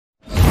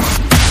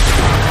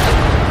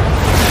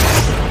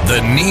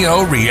The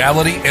Neo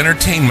Reality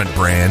Entertainment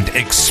brand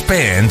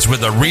expands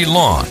with a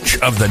relaunch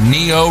of the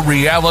Neo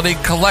Reality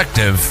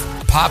Collective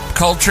Pop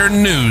Culture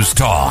News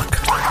Talk.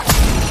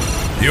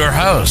 Your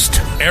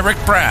host, Eric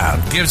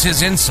Brown, gives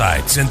his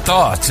insights and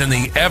thoughts in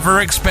the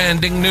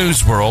ever-expanding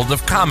news world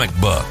of comic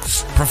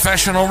books,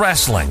 professional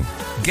wrestling,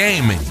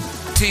 gaming,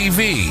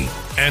 TV,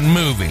 and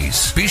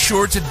movies. Be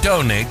sure to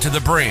donate to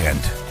the brand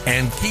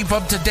and keep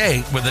up to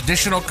date with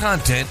additional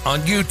content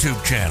on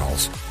YouTube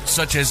channels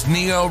such as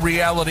Neo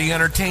Reality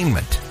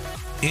Entertainment,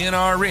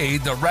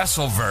 NRE The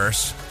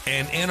Wrestleverse,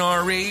 and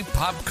NRE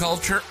Pop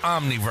Culture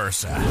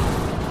Omniversa.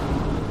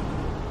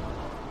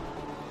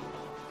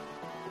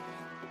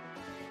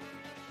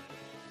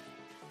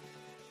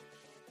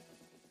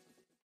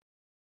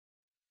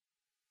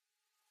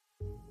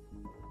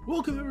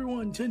 Welcome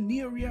everyone to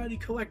Neo Reality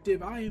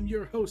Collective. I am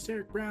your host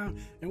Eric Brown,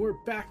 and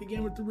we're back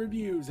again with the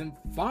reviews. And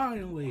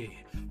finally,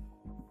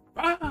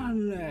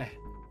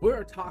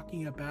 we're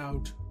talking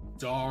about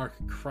Dark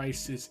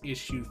Crisis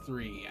issue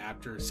 3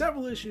 after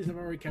several issues have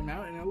already come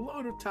out and a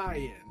load of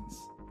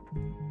tie-ins.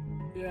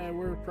 Yeah,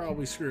 we're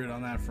probably screwed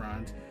on that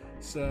front.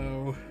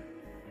 So,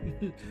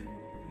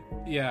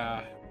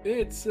 yeah,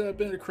 it's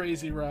been a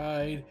crazy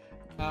ride.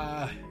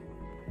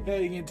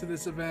 Heading into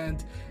this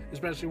event,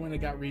 especially when it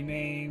got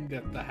renamed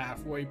at the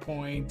halfway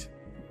point.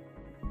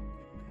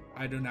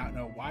 I do not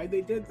know why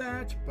they did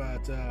that,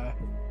 but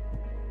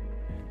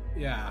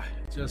yeah,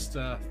 just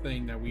a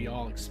thing that we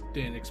all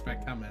didn't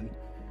expect coming.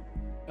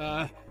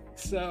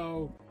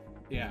 So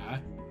yeah,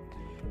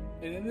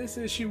 and in this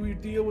issue we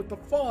deal with the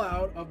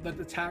fallout of the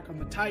attack on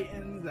the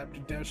Titans after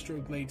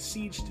Deathstroke laid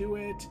siege to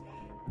it,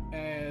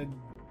 and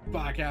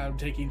Black Adam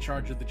taking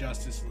charge of the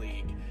Justice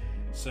League.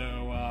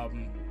 So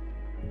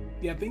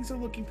yeah, things are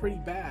looking pretty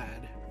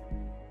bad.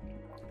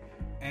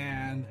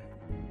 And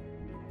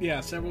yeah,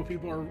 several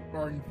people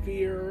are in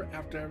fear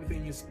after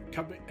everything is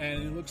coming,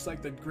 and it looks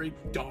like the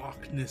great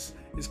darkness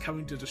is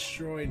coming to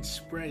destroy and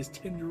spread its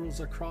tendrils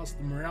across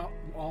the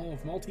all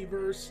of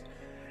multiverse.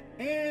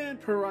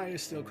 And Pariah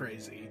is still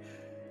crazy.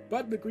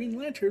 But the Green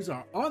Lanterns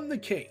are on the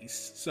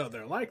case, so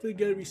they're likely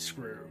going to be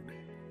screwed.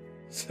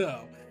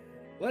 So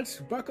let's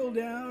buckle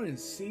down and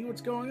see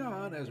what's going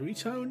on as we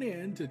tune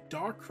in to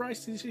Dark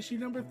Crisis issue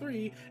number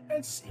 3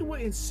 and see what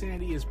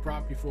insanity is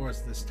brought before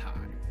us this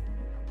time.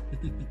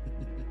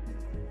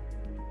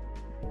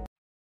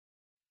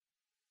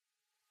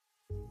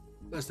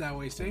 Let's not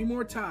waste any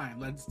more time.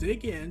 Let's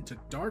dig into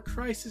Dark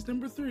Crisis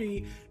number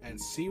 3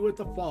 and see what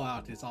the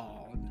fallout is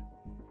on.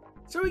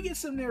 So we get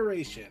some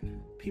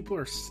narration. People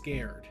are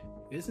scared.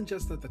 It isn't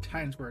just that the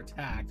Titans were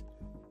attacked,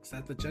 it's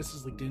that the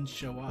Justice League didn't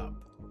show up.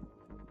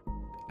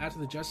 After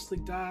the Justice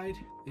League died,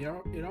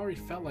 it already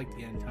felt like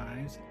the end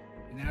times,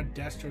 and now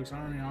Deathstroke's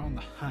army are on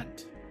the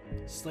hunt.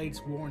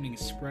 Slade's warning is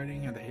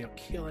spreading, and that he'll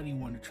kill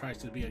anyone who tries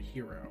to be a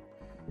hero.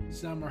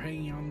 Some are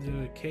hanging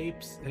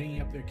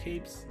up their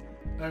capes.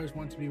 Others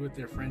want to be with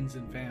their friends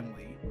and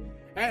family.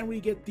 And we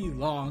get the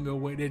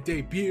long-awaited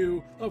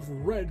debut of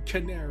Red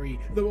Canary,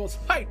 the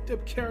most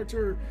hyped-up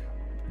character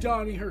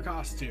donning her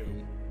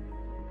costume.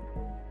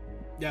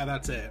 Yeah,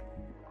 that's it.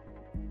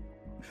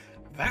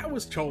 That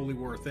was totally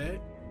worth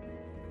it.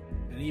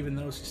 And even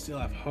those who still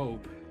have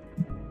hope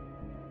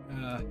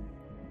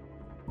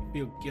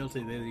feel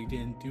guilty that he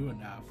didn't do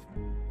enough.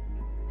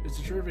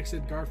 Mr. Terrific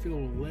said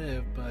Garfield will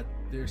live, but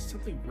there's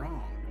something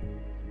wrong.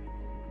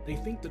 They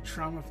think the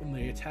trauma from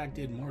the attack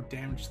did more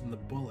damage than the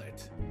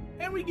bullet.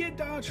 And we get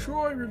Don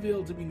Troy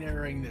revealed to be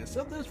narrating this,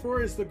 so this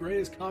for is the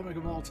greatest comic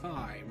of all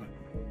time.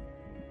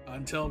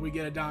 Until we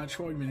get a Don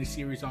Troy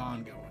miniseries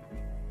ongoing.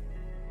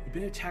 We've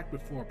been attacked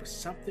before, but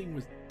something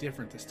was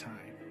different this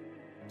time.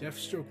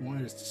 Deathstroke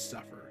wanted us to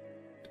suffer,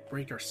 to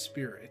break our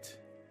spirit.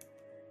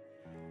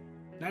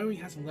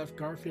 Nightwing hasn't left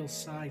Garfield's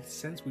side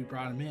since we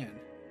brought him in.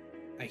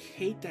 I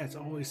hate that it's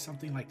always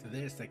something like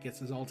this that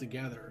gets us all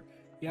together.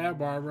 Yeah,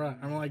 Barbara,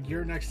 I'm like,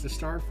 you're next to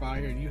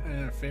Starfire and you had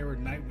an affair with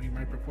Nightwing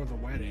right before the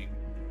wedding.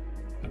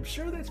 I'm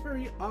sure that's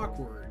very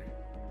awkward.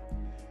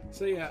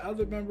 So yeah,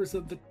 other members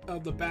of the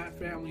Bat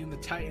family and the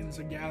Titans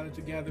are gathered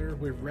together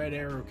with Red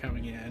Arrow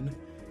coming in.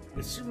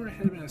 If Superman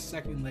had been a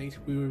second late,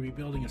 we would be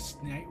building a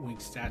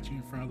Nightwing statue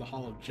in front of the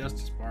Hall of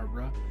Justice,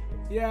 Barbara.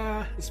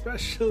 Yeah,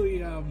 especially,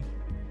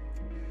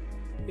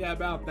 yeah,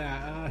 about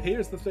that.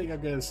 Here's the thing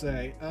I'm gonna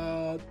say.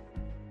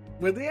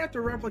 When they have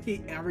to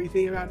replicate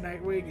everything about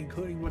Nightwing,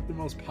 including what the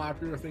most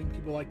popular thing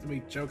people like to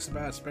make jokes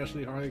about,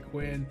 especially Harley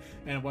Quinn,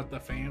 and what the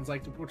fans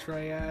like to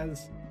portray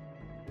as.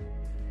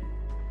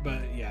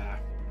 But yeah.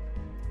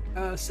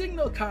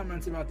 Signal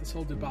comments about this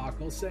whole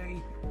debacle,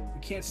 saying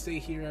we can't stay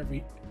here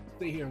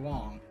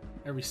long.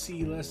 Every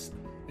C-list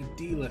and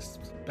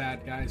D-list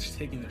bad guys are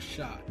taking their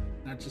shot,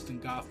 not just in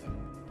Gotham.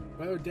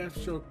 Whether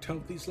Deathstroke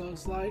told these low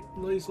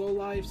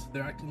lives,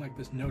 they're acting like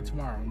there's no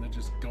tomorrow and they're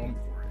just going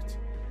for it.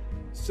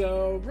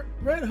 So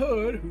Red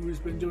Hood, who's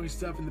been doing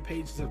stuff in the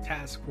pages of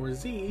Task Force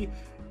Z,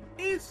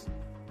 is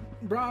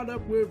brought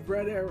up with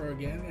Red Arrow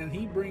again, and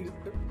he brings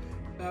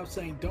up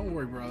saying, "Don't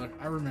worry, brother,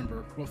 I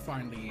remember, we'll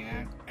find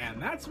Leanne."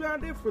 And that's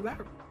about it for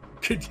that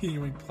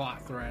continuing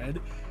plot thread.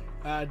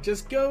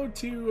 Just go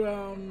to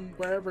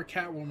wherever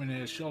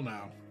Catwoman is. She'll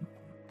know.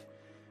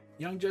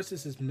 Young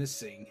Justice is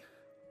missing.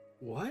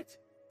 What?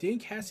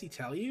 Didn't Cassie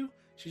tell you?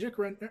 She took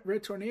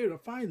Red Tornado to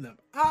find them.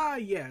 Ah,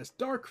 yes.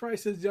 Dark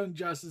Crisis Young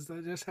Justice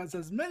that just has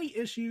as many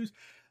issues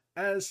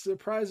as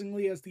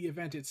surprisingly as the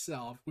event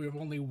itself. We have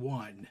only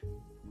one.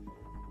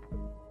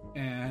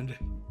 And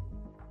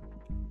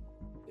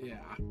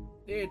yeah,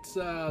 it's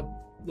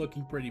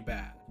looking pretty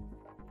bad.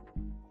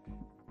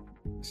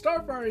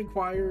 Starfire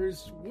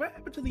inquires, what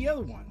happened to the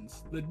other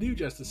ones? The new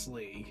Justice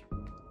League.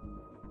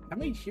 How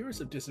many heroes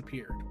have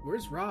disappeared?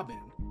 Where's Robin?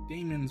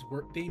 Damian's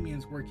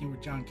working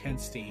with John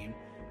Kent's team.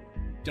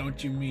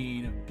 Don't you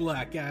mean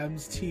Black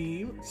Adam's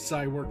team?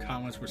 Cyborg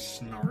comments with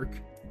snark.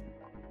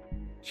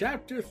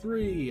 Chapter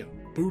 3,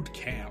 Boot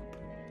Camp.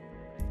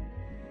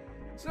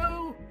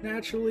 So,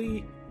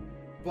 naturally,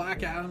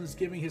 Black Adam is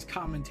giving his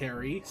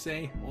commentary,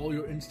 saying, all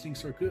your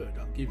instincts are good,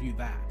 I'll give you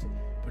that,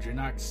 but you're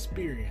not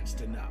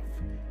experienced enough.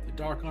 The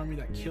Dark Army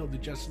that killed the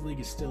Justice League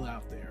is still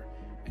out there,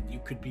 and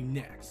you could be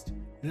next.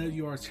 None of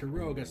you are as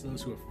heroic as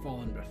those who have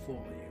fallen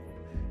before you.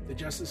 The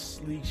Justice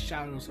League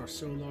shadows are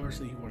so large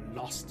that you are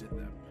lost in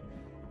them,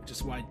 which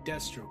is why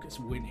Deathstroke is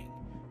winning.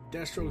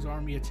 Deathstroke's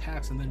army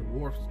attacks and then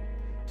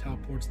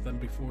teleports them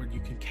before you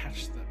can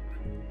catch them.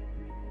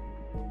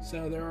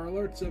 So there are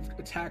alerts of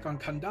attack on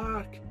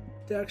Kahndaq,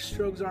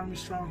 Deathstroke's army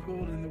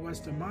stronghold in the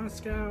west of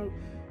Moscow,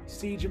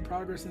 siege in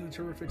progress in the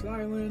Terrific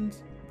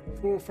Islands,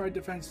 fortified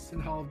defenses in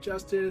Hall of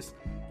Justice,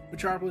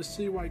 Metropolis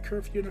citywide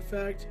curfew in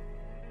effect,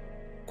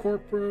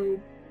 Corpro,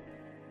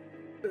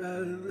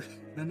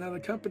 another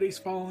company's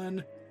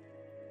fallen.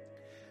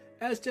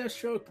 As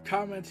Deathstroke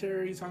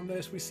commentaries on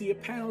this, we see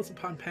panels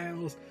upon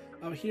panels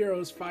of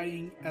heroes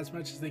fighting as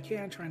much as they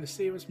can, trying to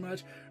save as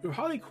much, with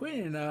Harley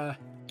Quinn and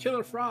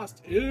Killer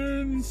Frost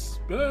in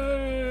space.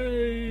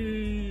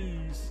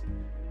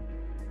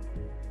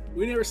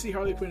 We never see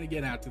Harley Quinn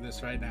again after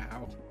this right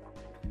now.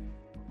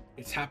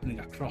 It's happening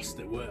across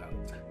the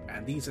world,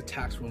 and these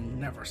attacks will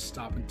never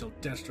stop until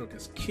Deathstroke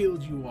has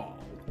killed you all,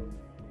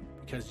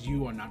 because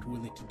you are not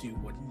willing to do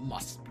what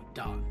must be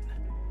done.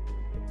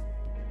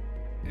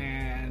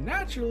 And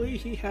naturally,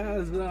 he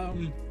has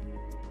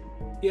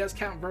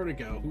Count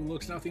Vertigo, who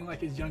looks nothing like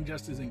his Young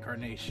Justice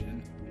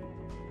incarnation.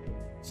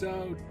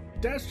 So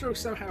Deathstroke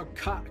somehow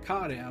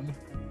caught him,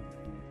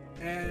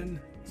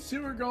 and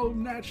Supergirl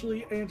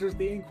naturally answers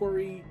the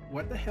inquiry,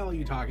 what the hell are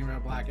you talking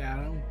about, Black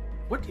Adam?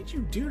 What did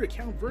you do to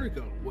Count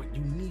Vertigo? What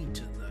you need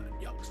to learn,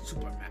 young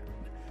Superman.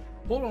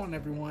 Hold on,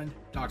 everyone,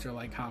 Dr.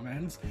 Light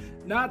comments.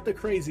 Not the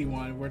crazy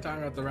one. We're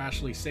talking about the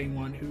rationally sane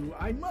one, who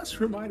I must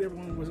remind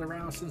everyone was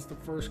around since the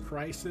first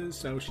Crisis,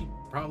 so she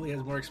probably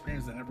has more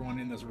experience than everyone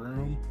in this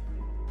room.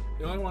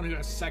 The only one who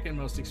has second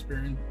most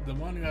experience,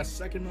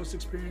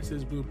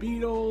 is Blue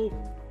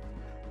Beetle,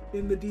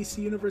 in the DC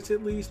universe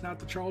at least, not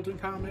the Charlton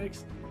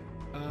comics.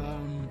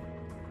 And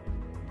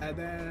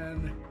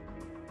then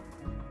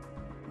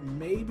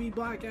maybe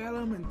Black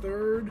Adam in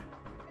third.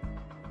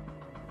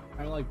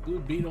 I like Blue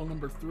Beetle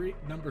number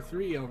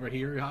three over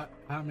here,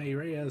 Jaime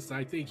Reyes.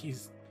 I think he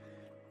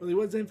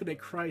was Infinite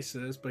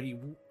Crisis, but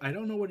I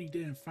don't know what he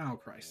did in Final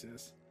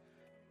Crisis.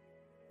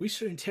 We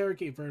should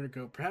interrogate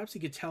Vertigo. Perhaps he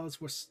could tell us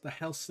what the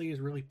hell Slade is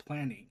really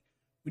planning.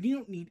 We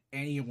don't need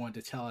anyone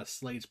to tell us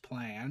Slade's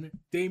plan.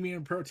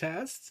 Damian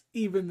protests,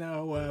 even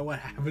though what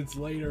happens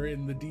later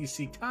in the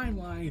DC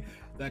timeline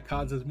that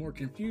causes more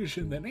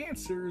confusion than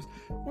answers,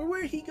 or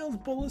where he goes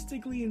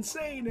ballistically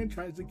insane and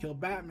tries to kill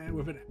Batman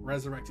with a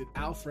resurrected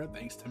Alfred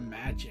thanks to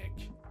magic.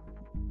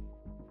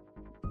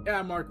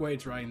 Yeah, Mark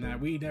Waid's writing that.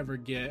 We never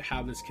get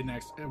how this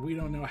connects. We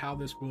don't know how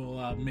this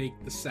will make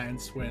the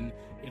sense when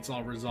it's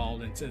all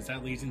resolved, and since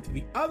that leads into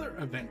the other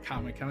event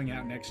comic coming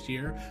out next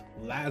year,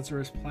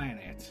 Lazarus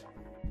Planet.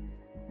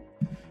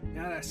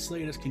 Now that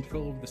Slade has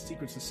control over the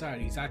secret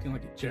society, he's acting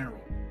like a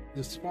general.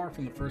 This is far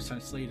from the first time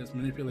Slade has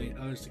manipulated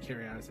others to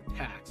carry out his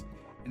attacks,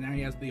 and now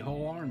he has the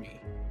whole army.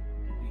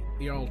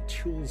 They are all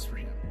tools for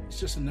him. It's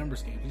just a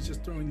numbers game. He's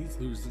just throwing these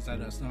losers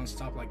at us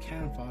non-stop like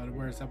cannon fodder to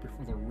wear us out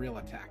before the real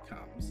attack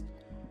comes.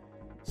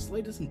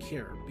 Slade doesn't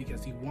care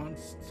because he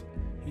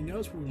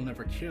knows we will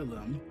never kill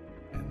him,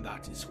 and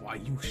that is why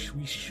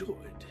we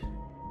should.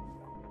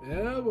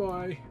 Oh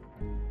boy.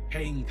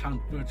 Hang Count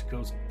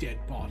Vertigo's dead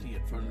body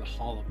in front of the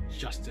Hall of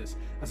Justice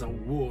as a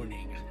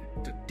warning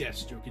to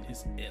Deathstroke and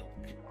his ilk.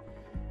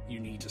 You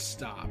need to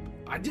stop.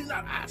 I did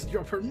not ask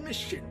your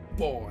permission,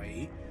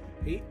 boy.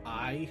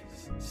 Hey,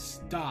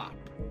 stop.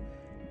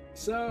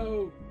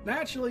 So,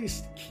 naturally,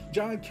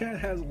 John Kent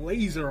has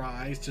laser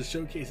eyes to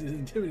showcase his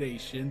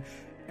intimidation,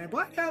 and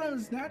Black Adam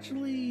is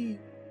naturally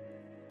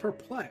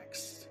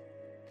perplexed.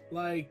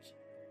 Like,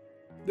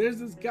 there's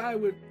this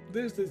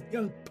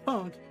young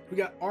punk who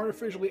got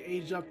artificially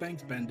aged up,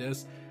 thanks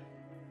Bendis,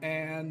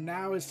 and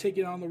now is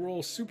taking on the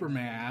role of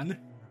Superman,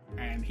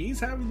 and he's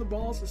having the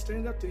balls to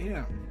stand up to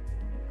him.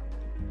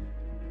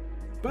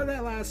 But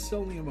that lasts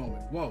only a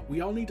moment. Whoa, we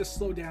all need to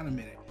slow down a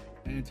minute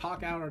and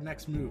talk out our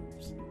next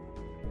moves.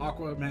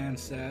 Aquaman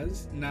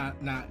says, not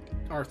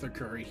Arthur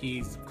Curry,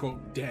 he's,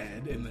 quote,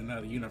 dead in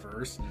another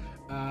universe.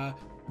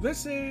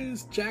 This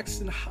is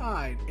Jackson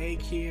Hyde,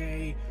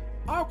 aka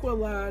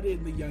Aqualad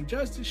in the Young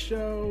Justice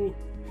show,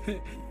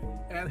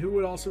 and who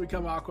would also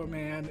become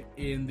Aquaman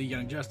in the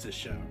Young Justice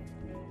show.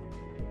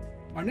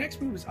 Our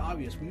next move is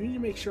obvious. We need to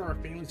make sure our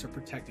families are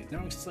protected.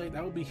 Knowing Slade,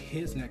 that will be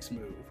his next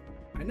move.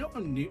 I know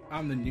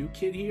I'm the new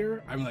kid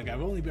here. I'm like,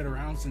 I've only been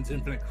around since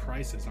Infinite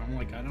Crisis. I'm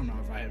like, I don't know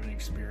if I have any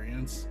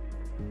experience.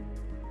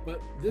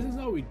 But this is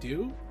all we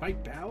do?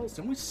 Fight battles?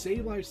 Don't we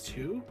save lives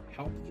too?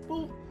 Help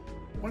people?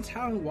 Once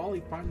Hal and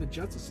Wally find the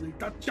Justice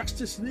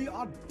League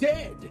are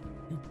dead!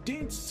 You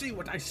didn't see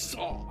what I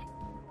saw!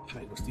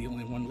 I was the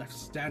only one left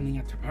standing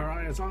after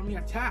Pariah's army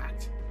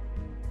attacked.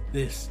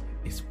 This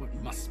is what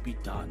must be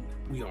done.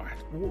 We are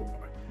at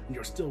war, and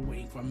you're still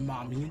waiting for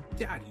Mommy and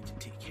Daddy to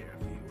take care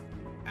of you.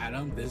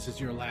 Adam, this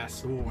is your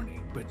last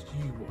warning, but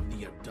you are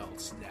the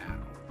adults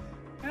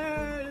now.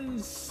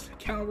 As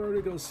Count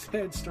Vertigo's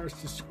head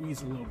starts to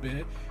squeeze a little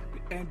bit,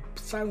 and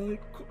silently,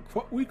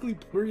 weakly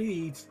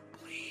pleads,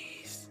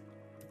 please.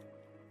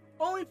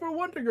 Only for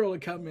Wonder Girl to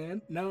come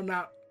in. No,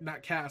 not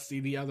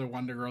Cassie, the other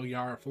Wonder Girl,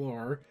 Yara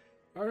Flor,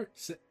 are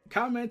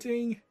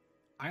commenting,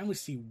 I only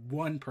see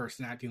one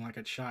person acting like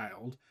a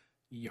child.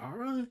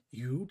 Yara,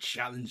 you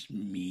challenged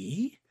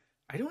me?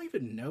 I don't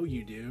even know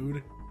you,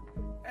 dude.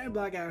 And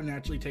Black Adam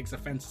naturally takes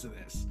offense to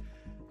this.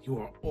 You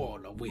are all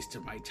a waste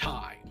of my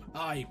time.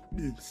 I'm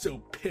so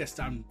pissed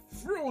I'm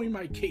throwing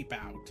my cape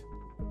out.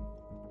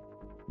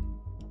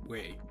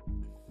 Wait.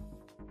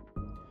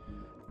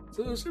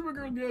 So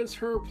Supergirl gives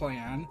her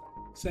plan,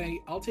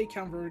 saying, I'll take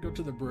Count Vertigo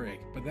to the brig,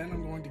 but then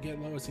I'm going to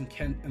get Lois and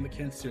the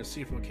Kents to a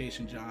safe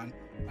location, John.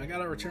 I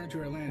gotta return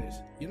to Atlantis.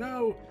 You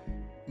know,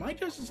 my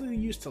Justice League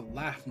used to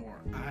laugh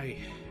more. I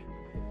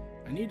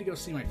need to go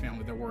see my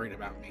family. They're worried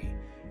about me.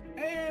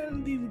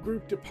 And the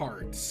group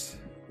departs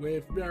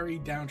with very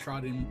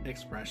downtrodden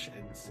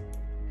expressions.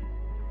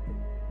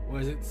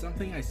 Was it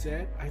something I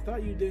said? I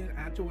thought you didn't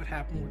after what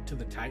happened to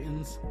the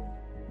Titans.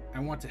 I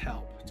want to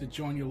help, to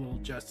join your little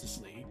Justice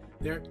League.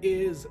 There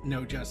is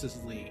no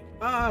Justice League.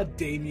 Ah,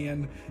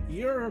 Damian,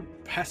 your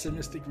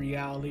pessimistic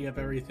reality of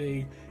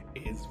everything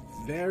is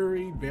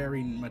very,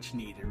 very much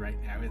needed right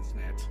now, isn't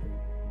it?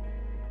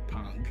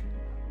 Punk.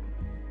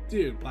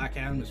 Dude, Black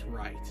Adam is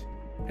right.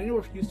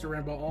 Pennyworth used to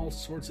ramble all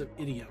sorts of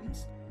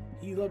idioms.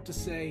 He loved to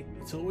say,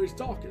 it's always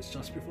darkest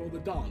just before the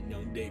dawn,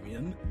 young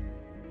Damian.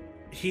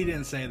 He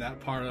didn't say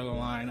that part of the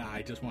line.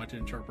 I just want to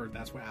interpret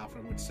that's what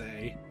Alfred would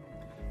say.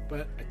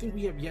 But I think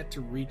we have yet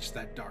to reach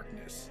that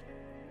darkness.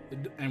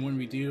 And when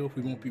we do,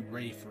 we won't be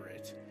ready for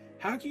it.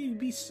 How can you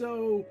be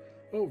so,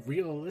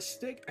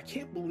 realistic? I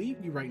can't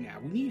believe you right now.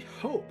 We need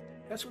hope.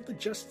 That's what the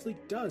Justice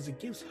League does. It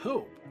gives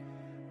hope.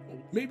 Well,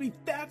 maybe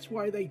that's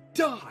why they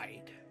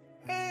died.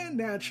 And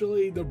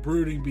naturally, the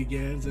brooding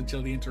begins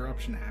until the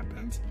interruption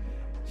happens.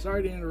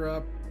 Sorry to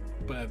interrupt,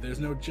 but if there's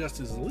no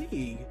Justice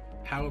League,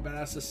 how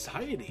about a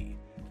society?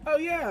 Oh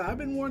yeah, I've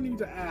been wanting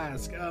to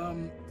ask,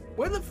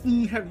 where the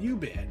f*** have you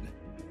been?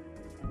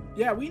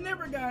 Yeah, we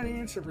never got an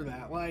answer for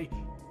that. Like,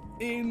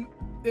 in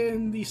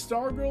the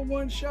Stargirl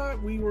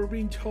one-shot, we were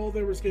being told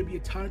there was going to be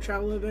a time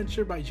travel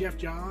adventure by Jeff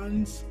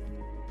Johns,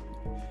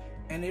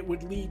 and it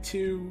would lead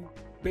to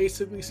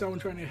basically someone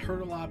trying to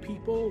hurt a lot of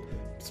people,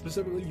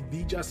 specifically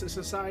the Justice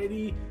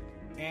Society,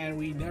 and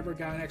we never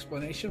got an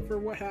explanation for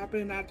what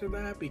happened after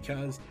that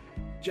because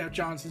Jeff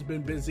Johns has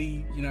been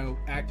busy,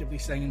 actively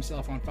setting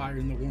himself on fire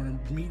in the Warner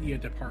Media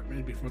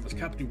department before this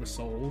company was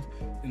sold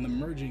in the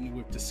merging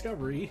with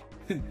Discovery.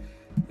 Oh,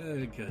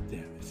 God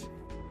damn it.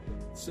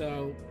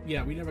 So,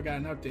 yeah, we never got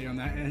an update on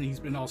that, and he's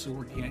been also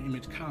working at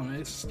Image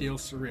Comics, still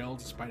surreal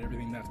despite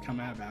everything that's come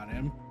out about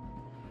him.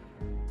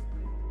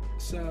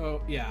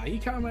 So, yeah, he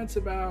comments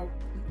about...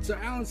 So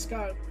Alan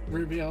Scott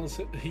reveals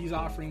he's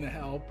offering the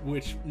help,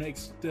 which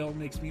still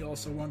makes me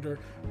also wonder,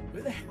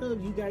 where the hell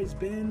have you guys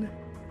been?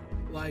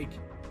 Like,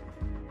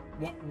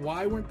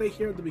 why weren't they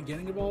here at the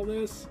beginning of all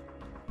this?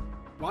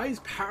 Why is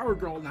Power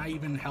Girl not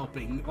even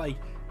helping? Like,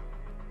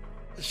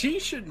 she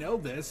should know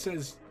this,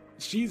 as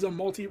she's a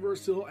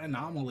multiversal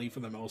anomaly for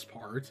the most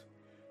part.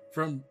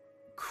 From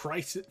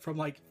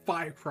like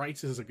 5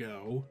 crises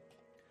ago.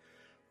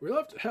 We'd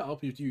love to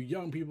help if you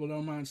young people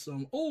don't mind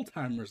some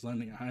old-timers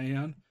lending a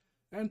hand.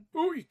 And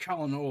who are you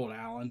calling old,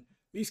 Alan?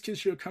 These kids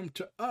should come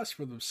to us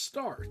for the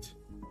start.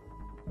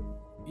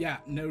 Yeah,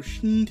 no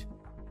shit.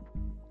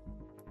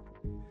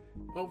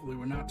 Hopefully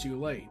we're not too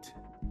late.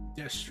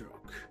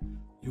 Deathstroke,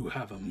 you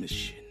have a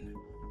mission.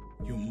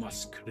 You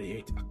must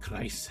create a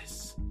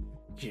crisis.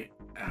 Get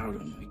out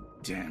of my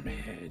damn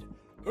head.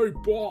 Hey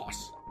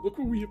boss, look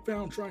what we have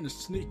found trying to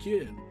sneak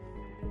in.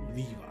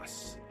 Leave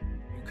us.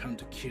 You come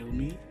to kill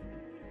me?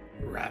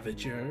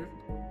 Ravager.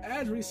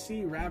 As we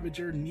see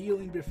Ravager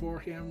kneeling before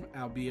him,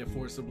 albeit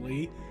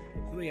forcibly,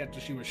 after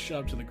she was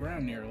shoved to the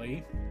ground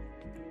nearly.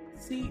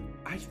 See,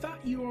 I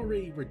thought you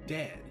already were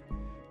dead.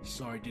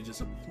 Sorry to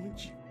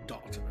disappoint you,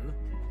 daughter.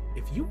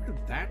 If you were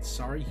that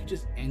sorry, you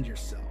just end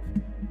yourself.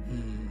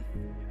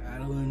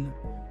 Adeline,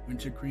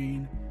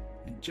 Wintergreen,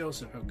 and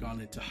Joseph have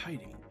gone into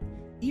hiding.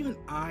 Even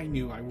I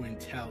knew I wouldn't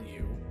tell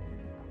you.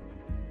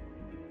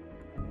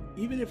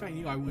 Even if I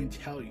knew I wouldn't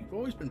tell you. You've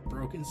always been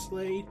broken,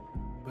 Slade,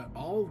 but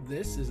all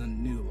this is a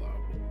new low.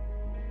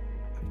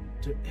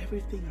 After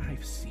everything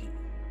I've seen,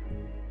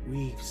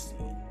 we've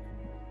seen,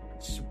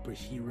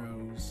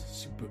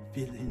 superheroes,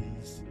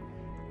 supervillains,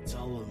 it's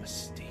all a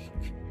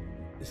mistake.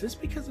 Is this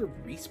because of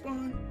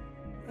Respawn?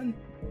 And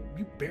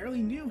you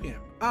barely knew him.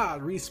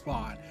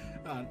 Respawn.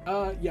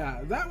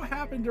 Yeah, that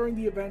happened during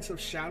the events of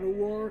Shadow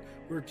War,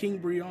 where King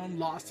Brion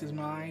lost his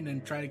mind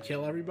and tried to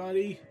kill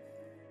everybody.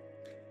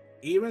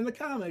 Even in the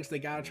comics, they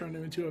gotta turn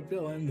him into a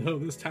villain, though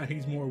this time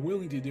he's more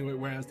willing to do it,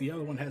 whereas the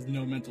other one has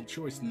no mental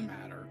choice in the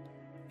matter.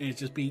 And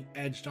it's just being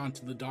edged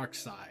onto the dark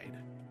side.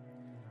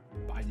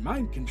 By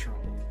mind control.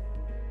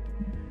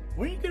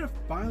 When are you gonna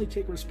finally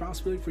take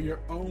responsibility for your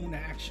own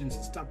actions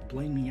and stop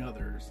blaming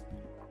others?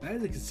 That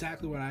is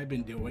exactly what I've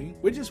been doing,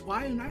 which is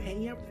why I'm not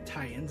hanging out with the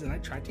Titans and I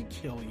tried to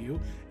kill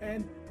you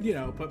and,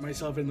 put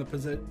myself in the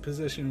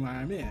position where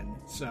I'm in.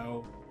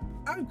 So,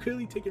 I'm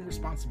clearly taking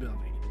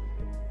responsibility.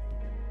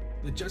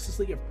 The Justice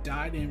League have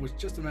died and it was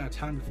just a matter of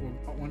time before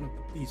one of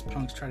these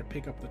punks tried to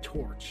pick up the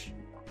torch.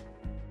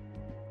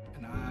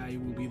 And I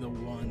will be the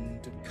one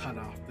to cut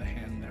off the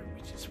hand that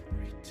reaches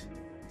for it.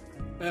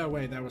 Oh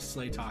wait, that was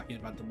Slade talking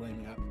about the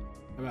blaming up,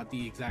 about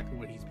exactly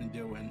what he's been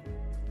doing.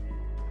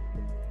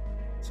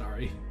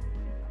 Sorry.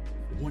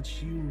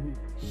 Once you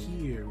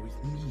here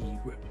with me,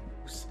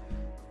 Rose,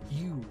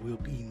 you will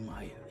be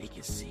my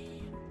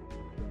legacy.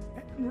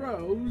 And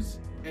Rose,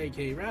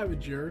 aka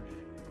Ravager,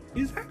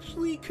 is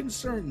actually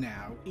concerned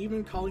now,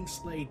 even calling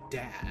Slade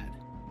Dad.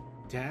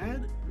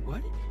 Dad?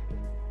 What?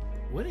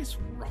 What is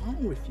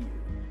wrong with you?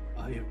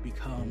 I have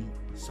become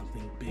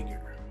something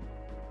bigger.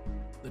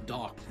 The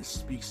darkness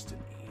speaks to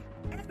me.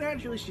 And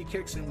naturally she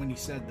kicks him when he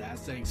said that,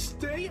 saying,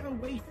 "Stay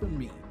away from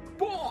me,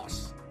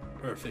 boss!"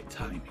 Perfect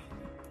timing.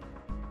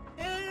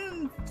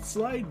 And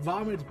Slade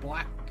vomits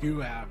black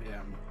goo out of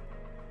him.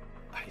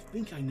 I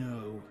think I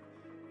know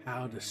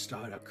how to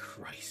start a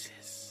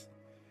crisis.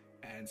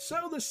 And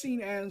so the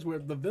scene ends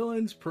with the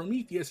villains,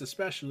 Prometheus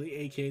especially,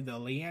 aka the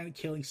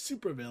Leanne-killing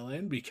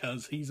supervillain,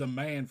 because he's a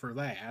man for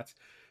that,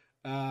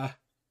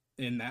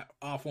 in that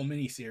awful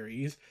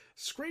miniseries,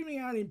 screaming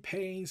out in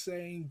pain,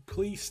 saying,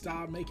 "Please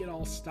stop, make it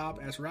all stop,"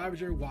 as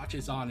Ravager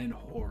watches on in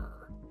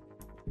horror.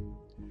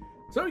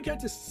 So we get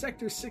to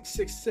Sector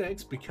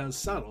 666 because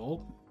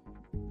subtle.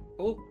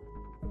 Well,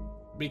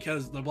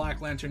 because the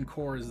Black Lantern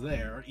Corps is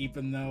there,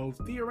 even though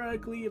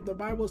theoretically, if the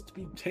Bible is to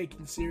be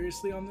taken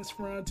seriously on this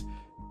front,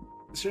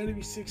 shouldn't it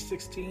be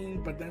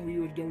 616, but then we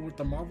would go with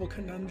the Marvel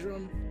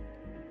conundrum.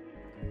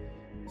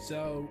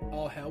 So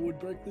all hell would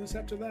break loose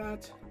after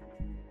that.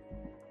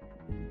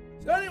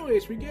 So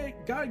anyways, we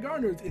get Guy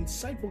Gardner's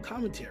insightful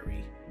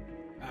commentary.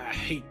 I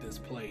hate this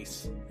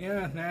place.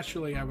 Yeah,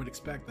 naturally I would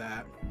expect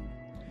that.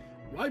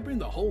 Why bring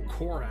the whole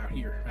Corps out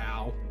here,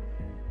 Al?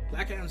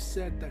 Black Adam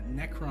said that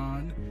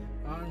Necron,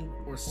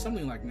 or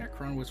something like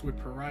Necron, was with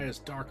Pariah's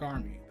Dark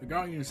Army. The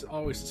Guardians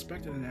always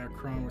suspected that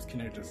Necron was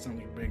connected to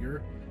something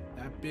bigger.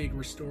 That big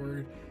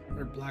restored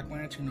or Black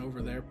Lantern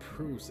over there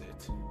proves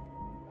it.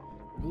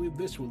 I believe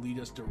this will lead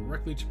us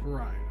directly to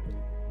Pariah.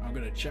 I'm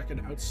gonna check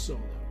it out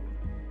solo.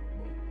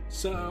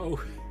 So,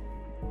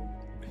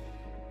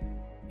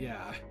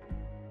 yeah.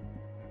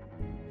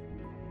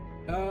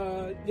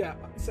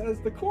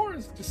 Says the Corps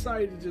has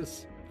decided to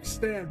just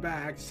stand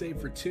back, save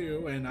for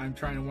two, and I'm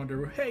trying to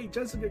wonder, hey,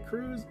 Jessica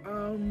Cruz,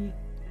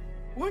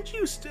 weren't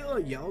you still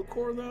a Yellow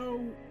Corps though?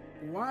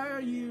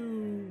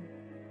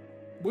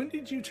 When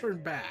did you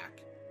turn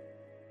back?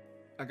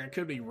 Like, I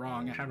could be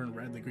wrong, I haven't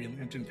read the Green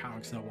Lantern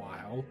comics in a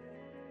while.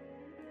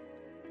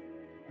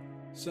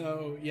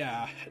 So,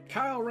 yeah,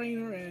 Kyle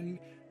Rayner and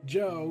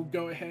Joe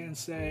go ahead and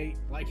say,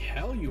 like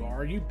hell you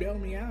are, you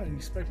bailed me out and you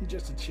expect me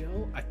just to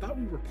chill? I thought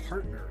we were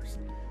partners.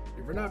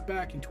 If we're not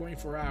back in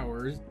 24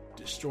 hours,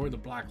 destroy the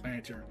Black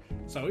Lantern.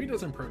 So he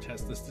doesn't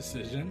protest this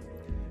decision,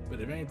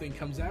 but if anything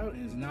comes out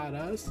and it's not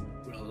us,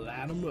 we'll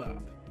light them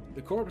up.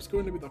 The Corps is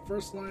going to be the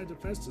first line of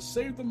defense to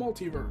save the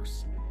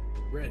multiverse.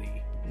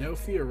 Ready. No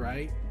fear,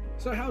 right?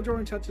 So Hal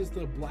Jordan touches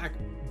the black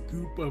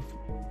goop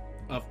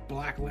of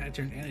Black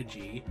Lantern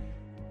energy,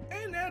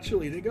 and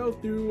naturally they go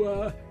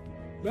through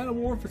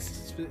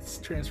metamorphosis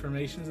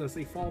transformations as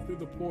they fall through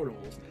the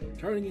portals,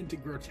 turning into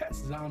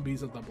grotesque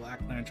zombies of the Black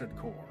Lantern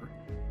Corps.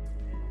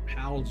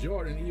 Hal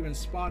Jordan even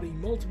spotting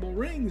multiple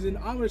rings in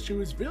homage to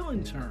his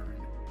villain turn,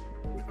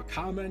 with a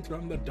comment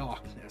from the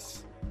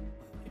darkness.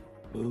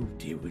 I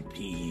hoped it would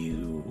be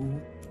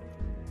you.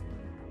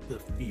 The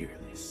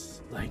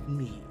fearless, like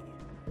me.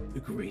 The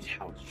great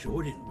Hal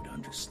Jordan would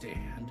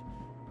understand.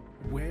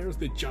 Where's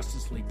the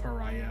Justice League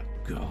Pariah?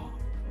 Gone.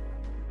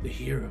 The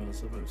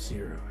heroes of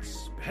Osiris are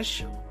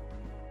special.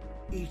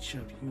 Each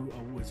of you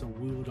was a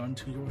world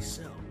unto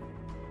yourself.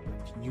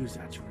 You can use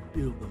that to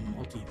rebuild the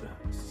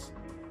multiverse.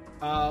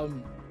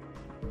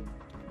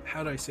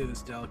 How do I say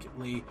this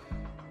delicately?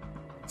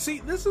 See,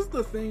 this is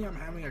the thing I'm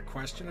having a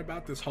question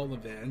about this whole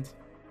event.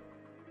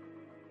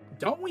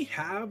 don't we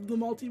have the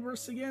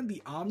multiverse again?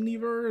 The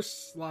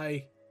Omniverse?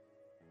 Like,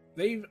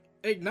 they've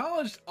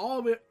acknowledged all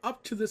of it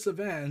up to this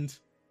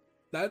event,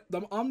 that the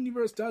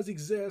Omniverse does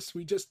exist,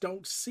 we just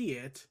don't see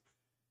it.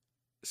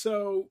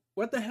 So,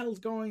 what the hell's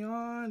going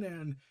on,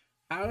 and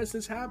how is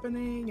this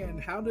happening,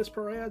 and how does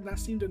Pariah not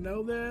seem to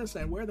know this,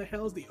 and where the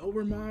hell's the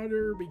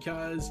Overmonitor,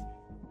 because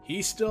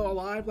he's still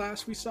alive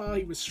last we saw.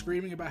 He was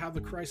screaming about how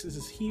the crisis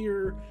is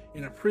here,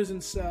 in a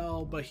prison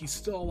cell, but he's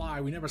still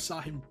alive. We never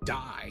saw him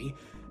die.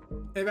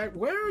 In fact,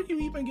 why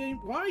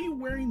are you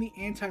wearing the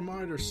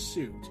Anti-Monitor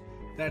suit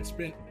that's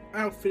been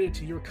outfitted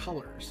to your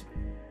colors?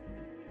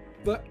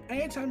 The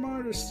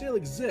Anti-Monitor still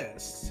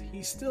exists.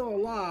 He's still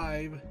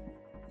alive,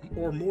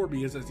 or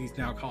Morbius as he's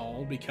now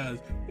called, because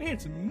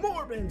it's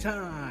Morbin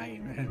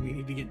time, and we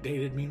need to get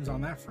dated memes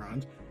on that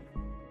front.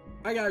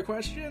 I got a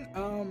question.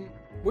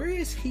 Where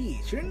is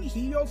he? Shouldn't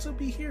he also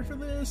be here for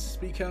this?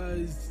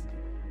 Because,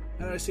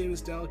 how do I say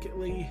this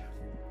delicately?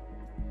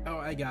 Oh,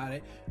 I got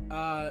it.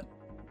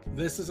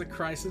 This is a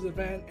crisis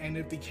event, and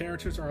if the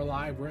characters are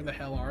alive, where the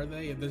hell are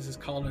they? If this is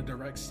called a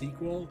direct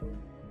sequel?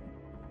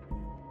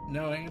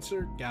 No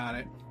answer? Got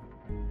it.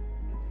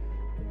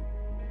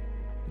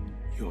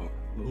 Your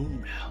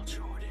home, Hal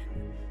Jordan.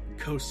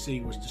 Coast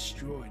City was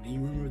destroyed. Do you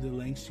remember the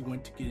lengths you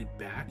went to get it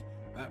back?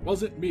 That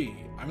wasn't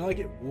me. I mean, like,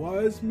 it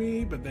was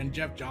me, but then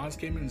Jeff Johns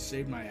came in and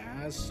saved my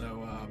ass,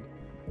 so,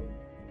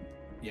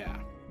 yeah.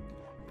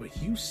 But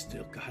you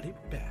still got it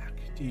back,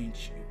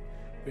 didn't you?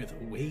 With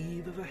a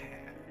wave of a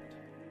hand.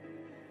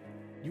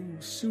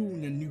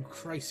 Soon a new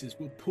crisis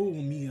will pull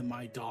me and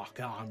my dark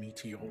army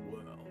to your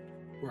world,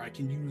 where I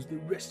can use the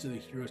rest of the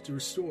heroes to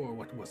restore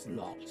what was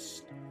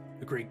lost.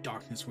 The great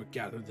darkness would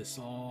rather this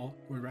all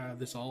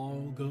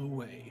go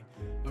away,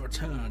 a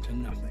return to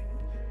nothing,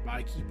 but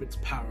I keep its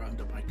power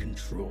under my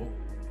control.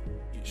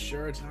 You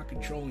sure it's not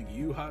controlling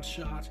you,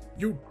 Hotshot?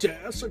 You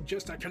dare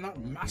suggest I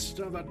cannot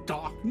master the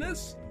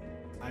darkness?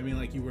 I mean,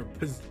 like, you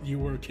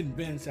were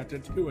convinced after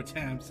 2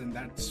 attempts, and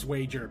that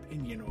swayed your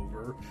opinion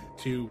over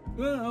to,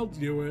 well, I'll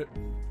do it.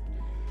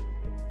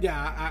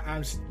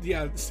 Yeah,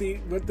 see,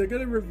 what they're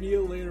gonna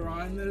reveal later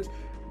on in this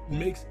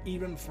makes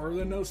even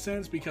further no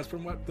sense, because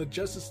from what the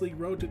Justice League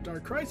Road to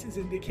Dark Crisis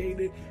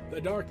indicated, the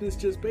darkness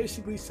just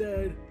basically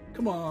said,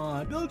 come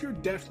on, build your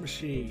death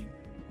machine.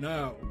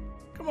 No.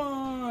 Come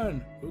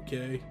on.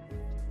 Okay.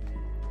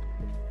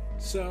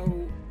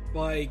 So,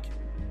 like,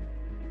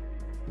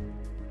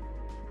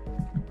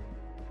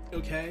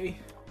 okay.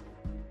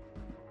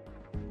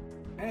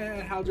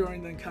 And Hal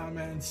Jordan then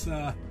comments,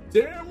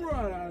 damn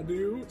right I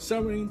do,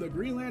 summoning the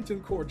Green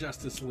Lantern Corps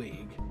Justice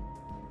League.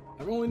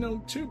 I've only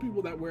known 2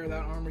 people that wear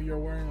that armor you're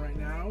wearing right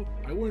now.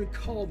 I wouldn't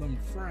call them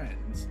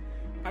friends.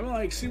 I mean,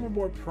 like,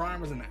 Superboy Prime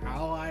was an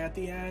ally at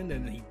the end,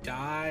 and he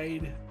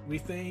died, we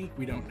think.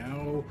 We don't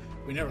know.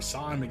 We never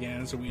saw him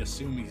again, so we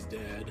assume he's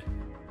dead.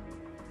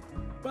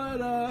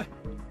 But,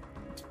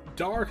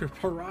 Dark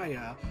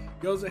Pariah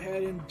goes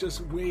ahead and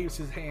just waves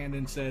his hand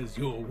and says,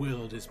 your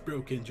will is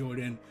broken,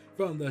 Jordan.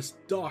 From this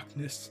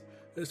darkness,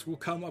 this will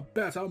come a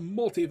better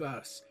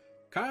multiverse.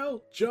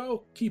 Kyle,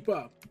 Joe, keep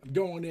up. I'm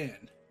going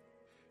in.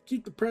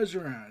 Keep the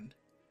pressure on.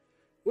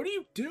 What are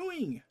you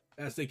doing?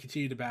 As they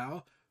continue to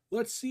bow.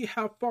 Let's see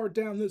how far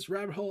down this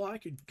rabbit hole I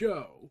could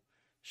go.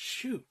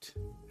 Shoot.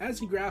 As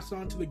he grasps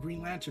onto the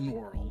Green Lantern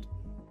world.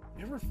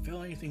 Never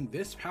felt anything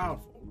this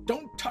powerful.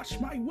 Don't touch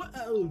my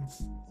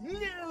worlds!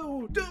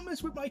 No! Don't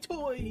mess with my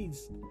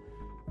toys!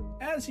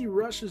 As he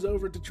rushes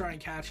over to try and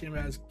catch him,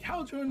 as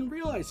Hal Jordan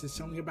realizes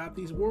something about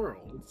these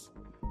worlds.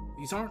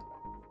 These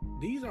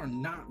are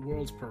not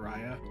worlds,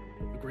 Pariah.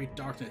 The Great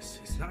Darkness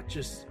is not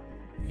just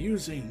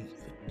using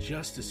the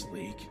Justice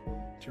League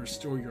to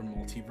restore your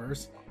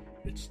multiverse.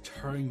 It's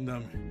turning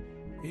them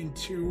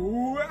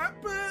into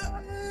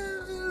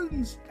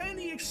weapons! And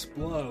he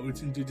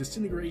explodes into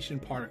disintegration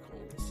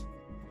particles.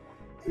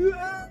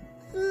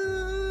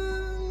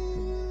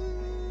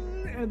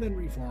 And then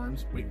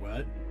reforms. Wait,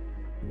 what?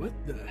 What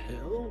the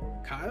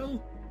hell?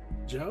 Kyle?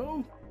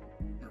 Joe?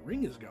 My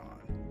ring is gone.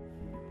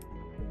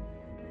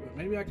 But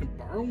maybe I can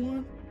borrow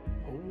one?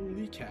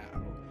 Holy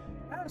cow.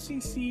 As he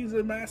sees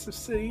a massive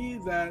city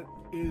that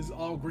is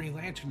all Green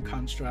Lantern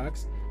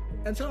constructs,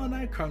 until a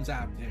knife comes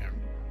after him.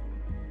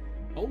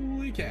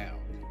 Holy cow.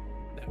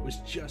 That was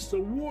just a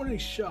warning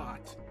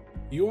shot.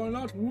 You are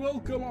not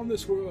welcome on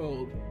this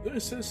world.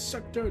 This is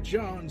Sector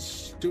John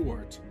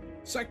Stewart.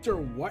 Sector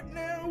what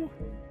now?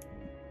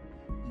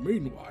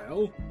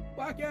 Meanwhile,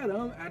 Black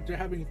Adam, after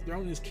having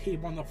thrown his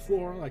cape on the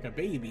floor like a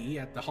baby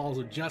at the Halls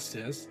of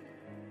Justice,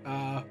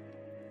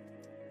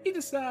 he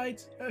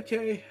decides,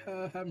 okay,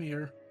 I'm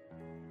here.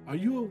 Are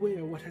you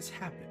aware of what has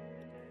happened?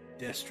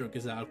 Deathstroke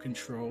is out of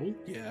control,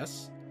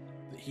 yes.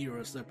 The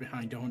heroes left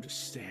behind don't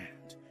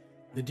understand.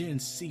 They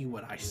didn't see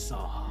what I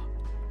saw.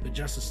 The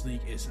Justice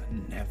League is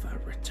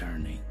never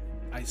returning.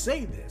 I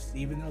say this,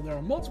 even though there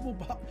are multiple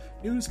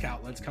news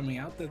outlets coming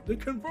out that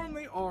confirm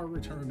they are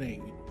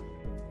returning.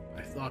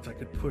 I thought I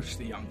could push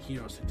the young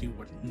heroes to do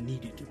what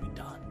needed to be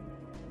done.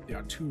 They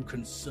are too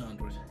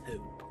concerned with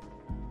hope.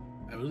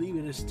 I believe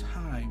it is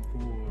time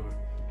for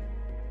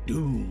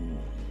doom.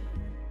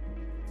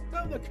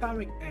 So the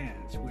comic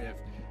ends with,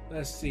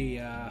 let's see,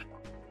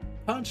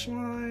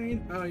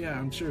 Punchline. Oh yeah,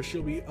 I'm sure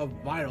she'll be a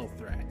vital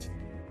threat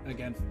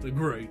against the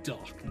Great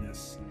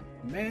Darkness.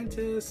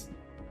 Manta,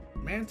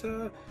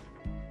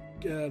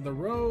 the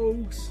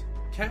Rogues,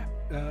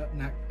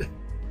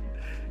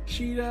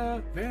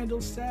 Cheetah,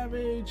 Vandal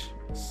Savage,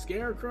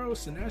 Scarecrow,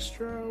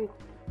 Sinestro.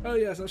 Oh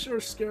yes, I'm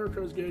sure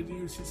Scarecrow's going to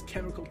use his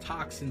chemical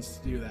toxins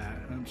to do that.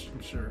 I'm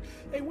sure.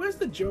 Hey, where's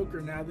the Joker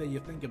now that you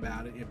think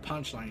about it? If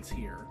Punchline's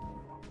here.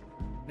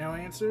 No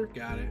answer?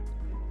 Got it.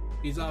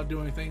 He's off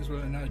doing things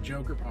with another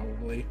Joker,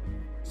 probably.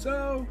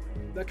 So,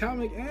 the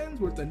comic ends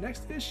with the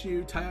next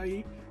issue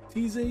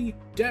teasing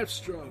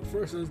Deathstroke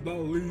versus the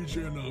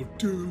Legion of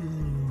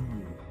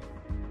Doom.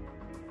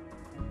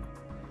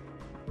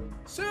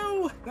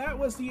 So, that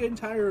was the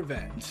entire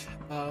event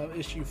of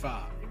issue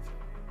 5.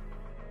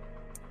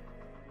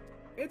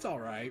 It's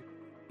alright.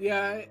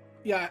 Yeah.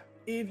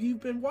 If you've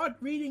been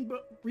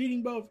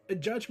reading both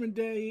Judgment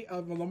Day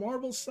of the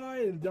Marvel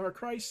side and Dark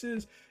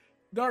Crisis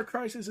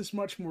is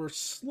much more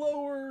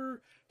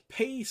slower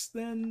paced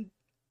than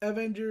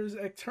Avengers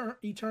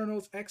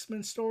Eternals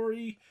X-Men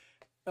story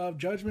of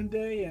Judgment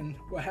Day and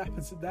what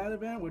happens at that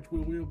event, which we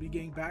will be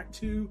getting back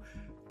to.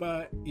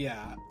 But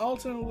yeah,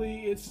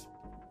 ultimately it's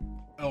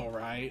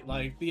alright.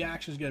 Like, the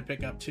action's gonna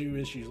pick up 2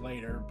 issues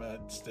later,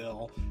 but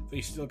still,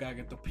 they still gotta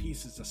get the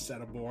pieces to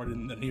set aboard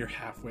in the near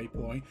halfway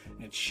point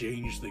and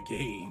change the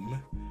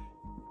game.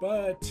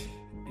 But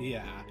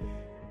yeah,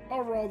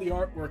 overall the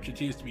artwork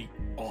continues to be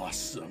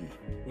awesome,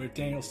 with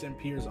Daniel St.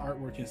 Pierre's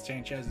artwork and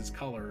Sanchez's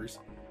colors.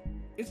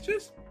 It's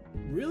just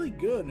really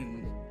good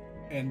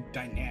and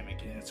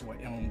dynamic in its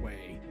own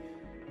way.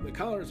 The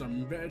colors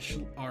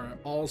are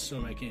also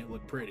making it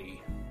look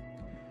pretty.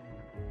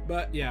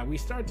 But yeah, we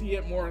start to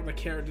get more of the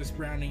characters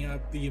rounding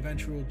up the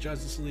eventual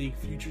Justice League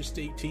Future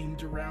State team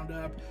to round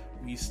up.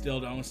 We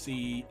still don't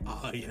see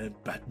I Am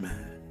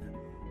Batman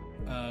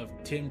of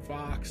Tim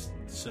Fox,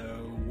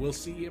 so we'll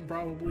see him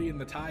probably in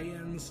the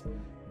tie-ins.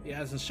 He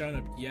hasn't shown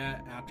up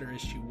yet after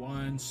issue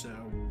 1, so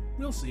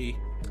we'll see.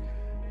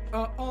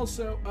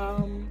 Also,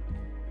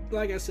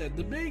 like I said,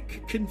 the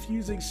big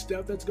confusing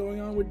stuff that's going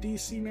on with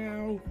DC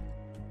now,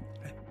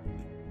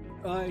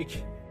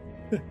 like,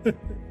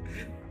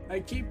 I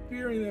keep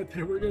fearing that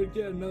we're going to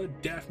get another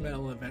death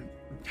metal event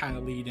kind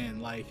of lead in.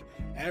 Like,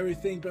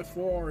 everything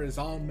before is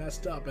all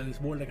messed up and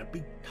it's more like a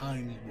big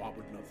time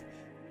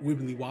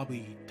wibbly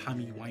wobbly,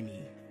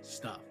 timey-wimey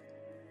stuff.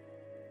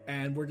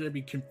 And we're going to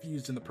be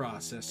confused in the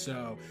process,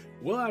 so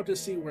we'll have to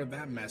see where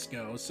that mess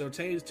goes. So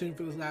stay tuned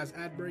for this last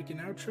ad break and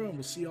outro, and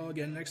we'll see you all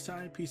again next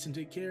time. Peace and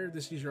take care.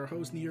 This is your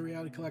host, Neo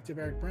Reality Collective,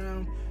 Eric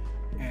Brown,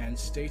 and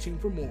stay tuned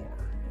for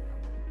more.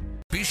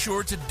 Be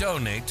sure to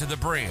donate to the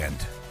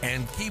brand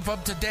and keep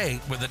up to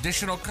date with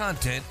additional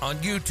content on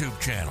YouTube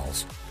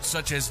channels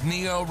such as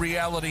Neo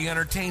Reality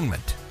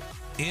Entertainment,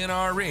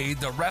 NRE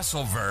The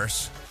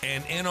Wrestleverse,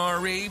 and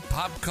NRE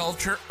Pop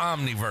Culture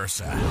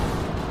Omniversa.